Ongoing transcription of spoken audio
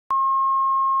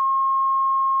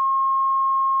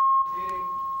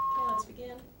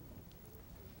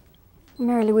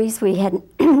Mary Louise, we had,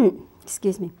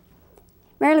 excuse me.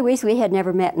 Mary Louise, we had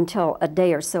never met until a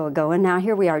day or so ago, and now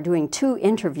here we are doing 2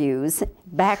 interviews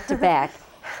back to back.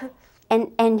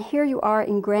 And here you are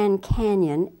in Grand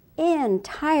Canyon,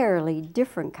 entirely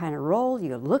different kind of role.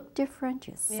 You look different,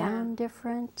 you sound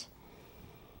different.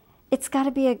 It's got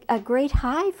to be a great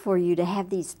high for you to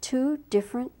have these 2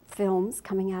 different films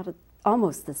coming out at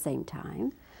almost the same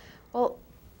time. Well,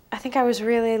 I think I was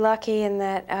really lucky in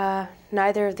that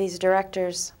neither of these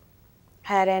directors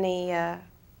had any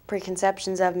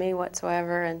preconceptions of me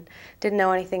whatsoever and didn't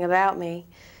know anything about me.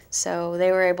 So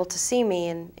they were able to see me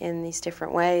in these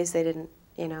different ways. They didn't,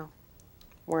 you know,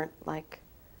 weren't like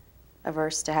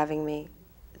averse to having me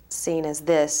seen as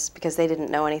this because they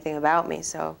didn't know anything about me.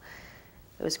 So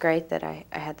it was great that I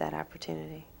had that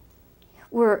opportunity.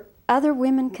 Were other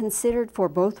women considered for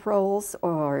both roles,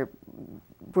 or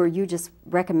were you just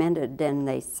recommended and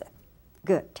they said,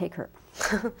 good, take her?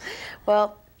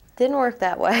 Well, didn't work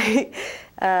that way.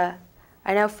 I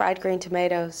know Fried Green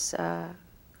Tomatoes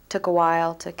took a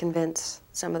while to convince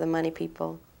some of the money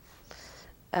people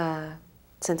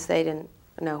since they didn't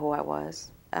know who I was.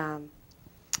 And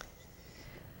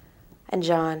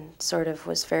John sort of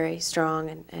was very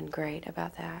strong and great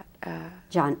about that.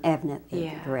 John Evnett,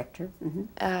 the director.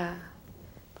 Mm-hmm.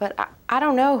 But I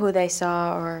don't know who they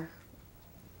saw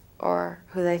or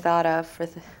who they thought of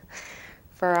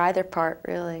for either part,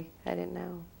 really. I didn't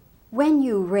know. When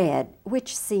you read,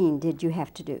 which scene did you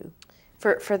have to do?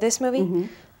 For this movie? Mm-hmm.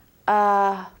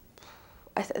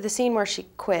 The scene where she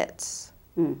quits,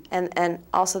 and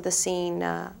also the scene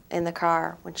in the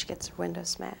car when she gets her window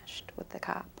smashed with the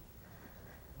cop.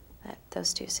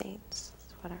 Those 2 scenes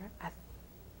is what I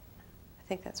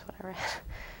think that's what I read.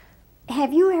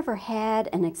 Have you ever had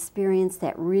an experience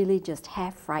that really just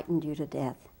half frightened you to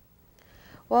death?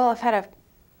 Well, I've had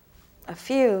a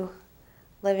few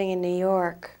living in New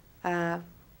York.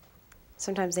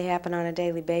 Sometimes they happen on a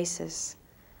daily basis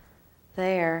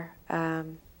there.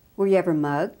 Were you ever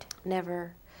mugged?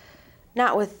 Never.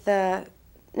 Not with,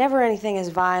 never anything as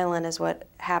violent as what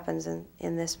happens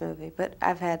in this movie. But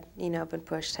I've had, you know, been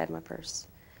pushed, had my purse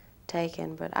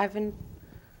taken. But I've been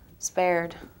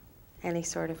spared any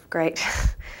sort of great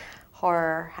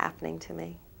horror happening to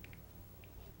me.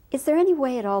 Is there any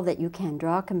way at all that you can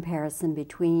draw a comparison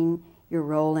between your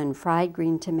role in Fried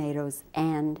Green Tomatoes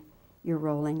and your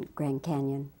role in Grand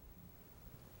Canyon?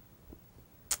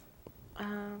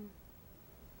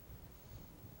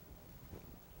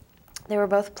 They were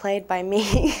both played by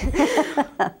me.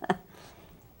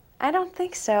 I don't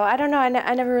think so. I don't know. I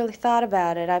never really thought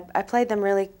about it. I played them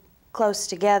really close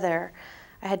together.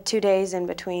 I had 2 days in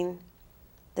between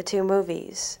the 2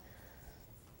 movies.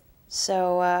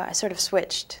 So I sort of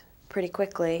switched pretty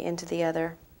quickly into the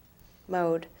other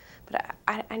mode. But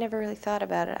I never really thought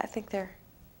about it. I think they're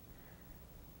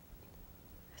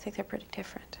pretty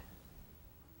different.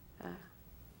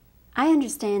 I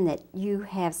understand that you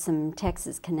have some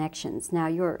Texas connections. Now,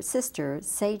 your sister,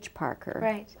 Sage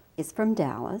Parker, is from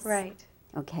Dallas. Right.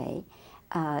 Okay.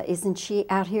 Isn't she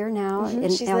out here now in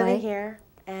She's LA? living here,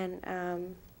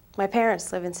 and my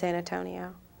parents live in San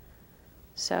Antonio.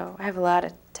 So I have a lot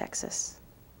of Texas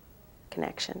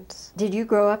connections. Did you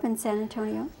grow up in San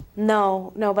Antonio?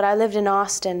 No, but I lived in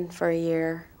Austin for a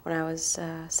year when I was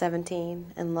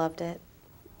 17 and loved it.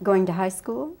 Going to high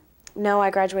school? No, I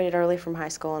graduated early from high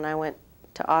school and I went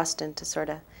to Austin to sort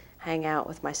of hang out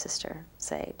with my sister,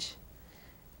 Sage.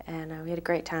 And we had a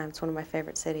great time. It's one of my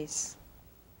favorite cities.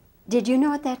 Did you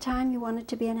know at that time you wanted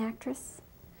to be an actress?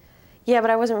 Yeah, but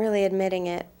I wasn't really admitting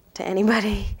it to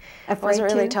anybody. I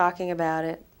wasn't really to? talking about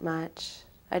it much.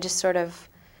 I just sort of,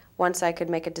 once I could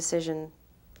make a decision,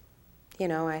 you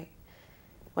know,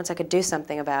 once I could do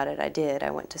something about it, I did.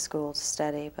 I went to school to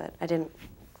study, but I didn't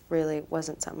really,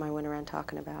 wasn't something I went around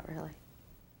talking about, really.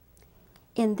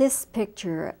 In this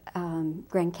picture,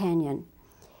 Grand Canyon,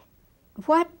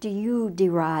 what do you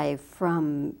derive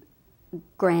from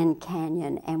Grand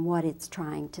Canyon and what it's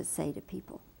trying to say to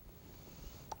people?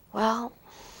 Well,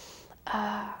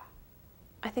 I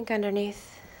think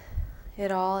underneath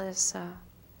it all is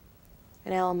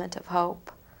an element of hope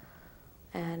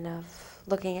and of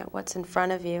looking at what's in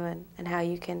front of you and how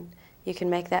you can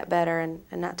make that better and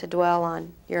not to dwell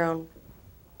on your own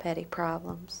petty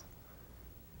problems.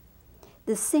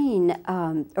 The scene,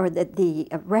 or the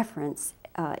reference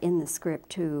in the script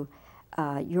to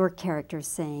your character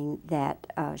saying that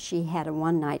she had a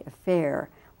one-night affair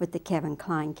with the Kevin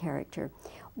Kline character.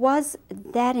 Was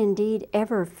that indeed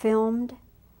ever filmed,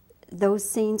 those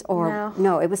scenes? Or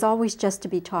no, it was always just to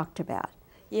be talked about?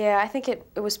 Yeah, I think it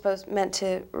was meant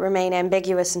to remain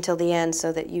ambiguous until the end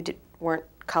so that you weren't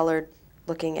colored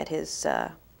looking at his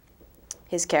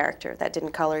character. That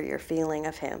didn't color your feeling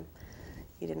of him.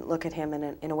 You didn't look at him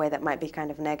in a way that might be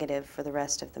kind of negative for the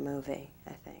rest of the movie,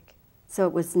 I think. So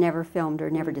it was never filmed or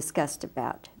never discussed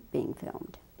about being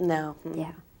filmed? No.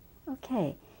 Yeah.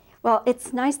 Okay. Well,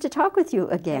 it's nice to talk with you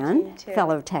again,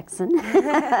 fellow Texan.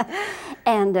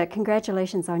 And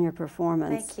congratulations on your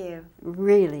performance. Thank you.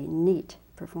 Really neat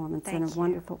performance and a Thank you.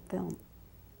 wonderful film.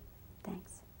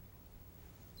 Thanks.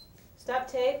 Stop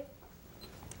tape.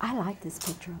 I like this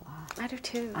picture a lot. I do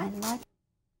too. I like.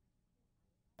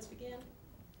 Let's begin.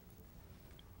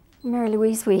 Mary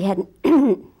Louise, we had,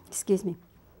 excuse me.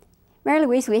 Mary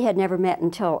Louise, we had never met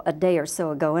until a day or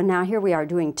so ago, and now here we are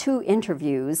doing 2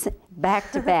 interviews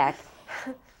back to back.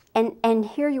 And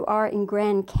here you are in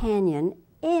Grand Canyon,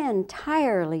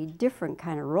 entirely different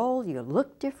kind of role. You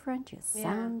look different, you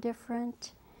sound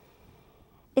different.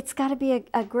 It's got to be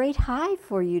a great high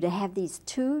for you to have these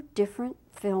 2 different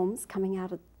films coming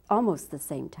out at almost the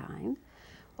same time.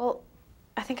 Well,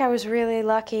 I think I was really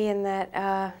lucky in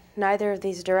that neither of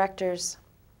these directors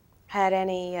had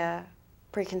any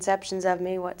preconceptions of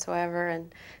me whatsoever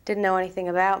and didn't know anything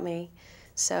about me.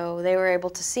 So they were able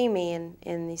to see me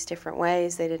in these different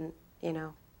ways. They didn't,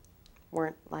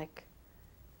 weren't like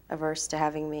averse to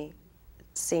having me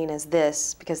seen as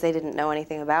this because they didn't know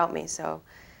anything about me. So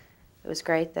it was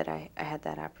great that I had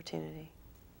that opportunity.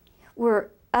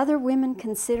 Were other women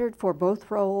considered for both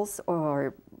roles,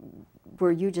 or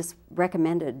were you just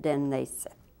recommended and they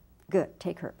said, good,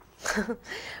 take her?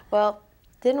 Well,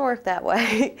 didn't work that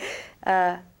way.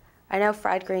 I know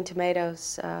Fried Green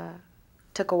Tomatoes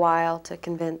took a while to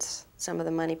convince some of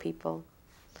the money people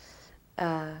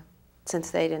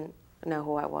since they didn't know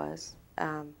who I was.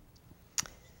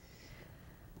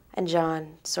 And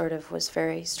John sort of was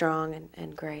very strong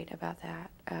and great about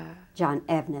that. John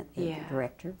Avnet, the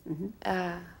director.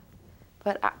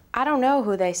 But I don't know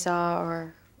who they saw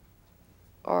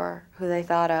or who they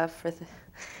thought of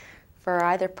for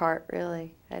either part,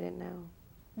 really. I didn't know.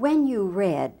 When you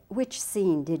read, which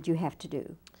scene did you have to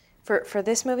do? For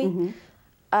this movie?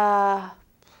 The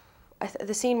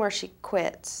scene where she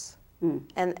quits,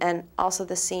 and also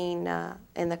the scene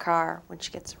in the car when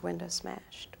she gets her window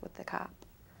smashed with the cop.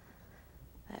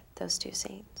 Those 2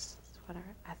 scenes.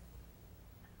 I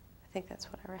think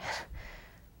that's what I read.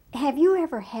 Have you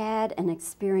ever had an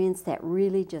experience that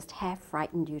really just half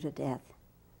frightened you to death?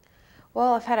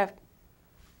 Well, I've had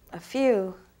a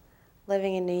few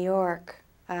living in New York.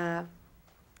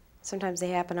 Sometimes they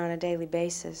happen on a daily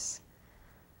basis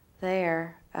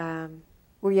there.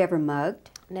 Were you ever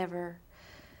mugged? Never.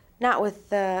 Not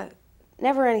with,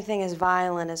 never anything as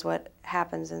violent as what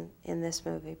happens in this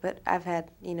movie. But I've had,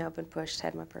 been pushed,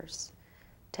 had my purse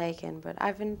taken. But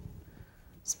I've been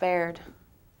spared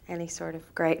any sort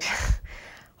of great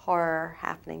horror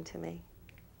happening to me.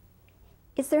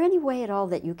 Is there any way at all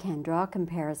that you can draw a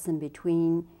comparison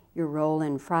between your role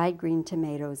in Fried Green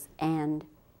Tomatoes and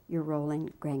your role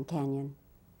in Grand Canyon?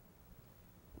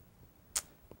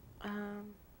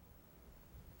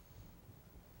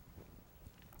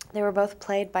 They were both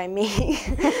played by me.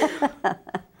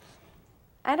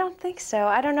 I don't think so.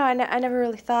 I don't know. I never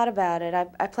really thought about it.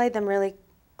 I played them really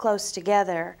close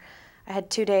together. I had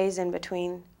 2 days in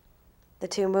between the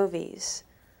 2 movies.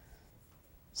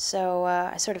 So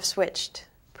I sort of switched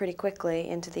pretty quickly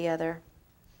into the other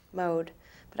mode.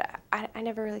 But I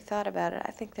never really thought about it.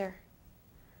 I think they're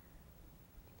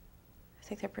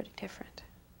pretty different.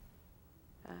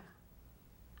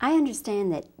 I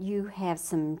understand that you have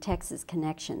some Texas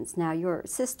connections. Now, your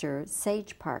sister,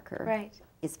 Sage Parker,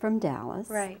 is from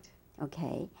Dallas. Right.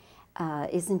 Okay.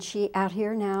 Isn't she out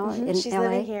here now in LA? She's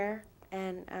living here,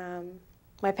 and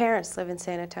my parents live in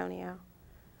San Antonio.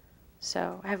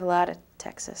 So I have a lot of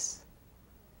Texas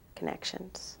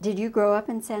connections. Did you grow up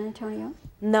in San Antonio?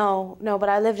 No, but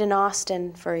I lived in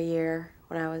Austin for a year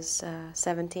when I was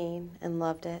 17 and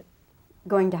loved it.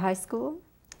 Going to high school?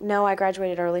 No, I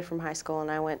graduated early from high school and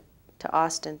I went to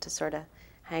Austin to sort of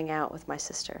hang out with my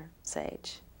sister,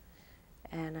 Sage.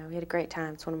 And we had a great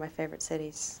time. It's one of my favorite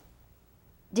cities.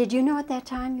 Did you know at that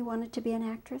time you wanted to be an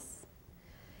actress?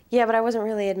 Yeah, but I wasn't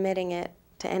really admitting it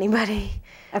to anybody.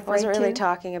 I wasn't really to?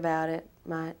 talking about it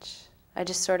much. I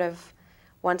just sort of,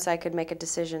 once I could make a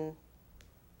decision,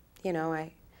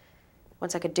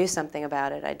 once I could do something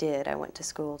about it, I did. I went to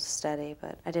school to study,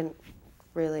 but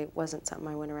wasn't something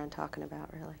I went around talking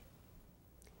about, really.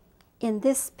 In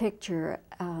this picture,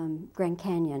 Grand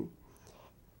Canyon,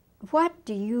 what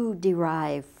do you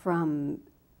derive from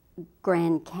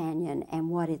Grand Canyon and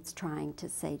what it's trying to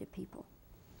say to people?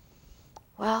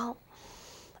 Well,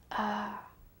 I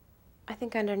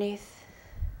think underneath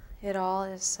it all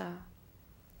is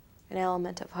an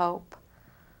element of hope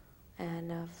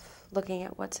and of looking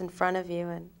at what's in front of you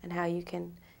and how you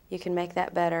can make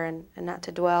that better and not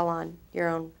to dwell on your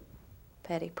own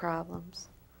petty problems.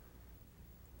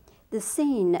 The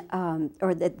scene,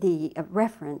 or the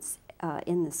reference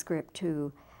in the script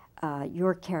to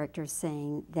your character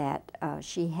saying that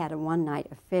she had a one-night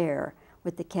affair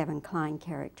with the Kevin Kline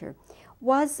character,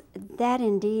 was that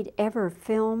indeed ever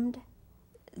filmed,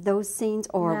 those scenes?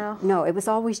 Or no, it was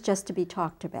always just to be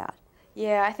talked about?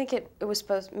 Yeah, I think it was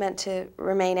meant to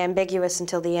remain ambiguous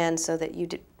until the end so that you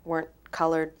weren't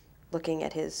colored looking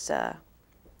at his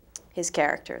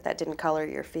character. That didn't color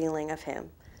your feeling of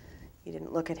him. You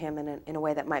didn't look at him in a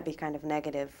way that might be kind of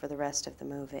negative for the rest of the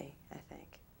movie, I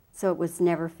think. So it was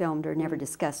never filmed or never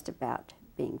discussed about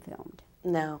being filmed?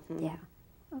 No. Yeah.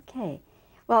 Okay.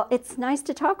 Well, it's nice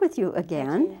to talk with you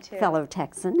again, fellow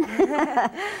Texan.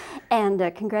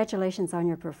 And congratulations on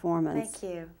your performance.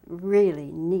 Thank you.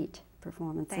 Really neat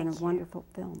performance and a Thank you. wonderful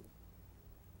film.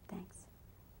 Thanks.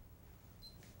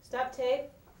 Stop tape.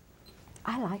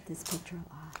 I like this picture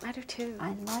a lot. I do too.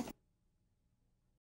 I like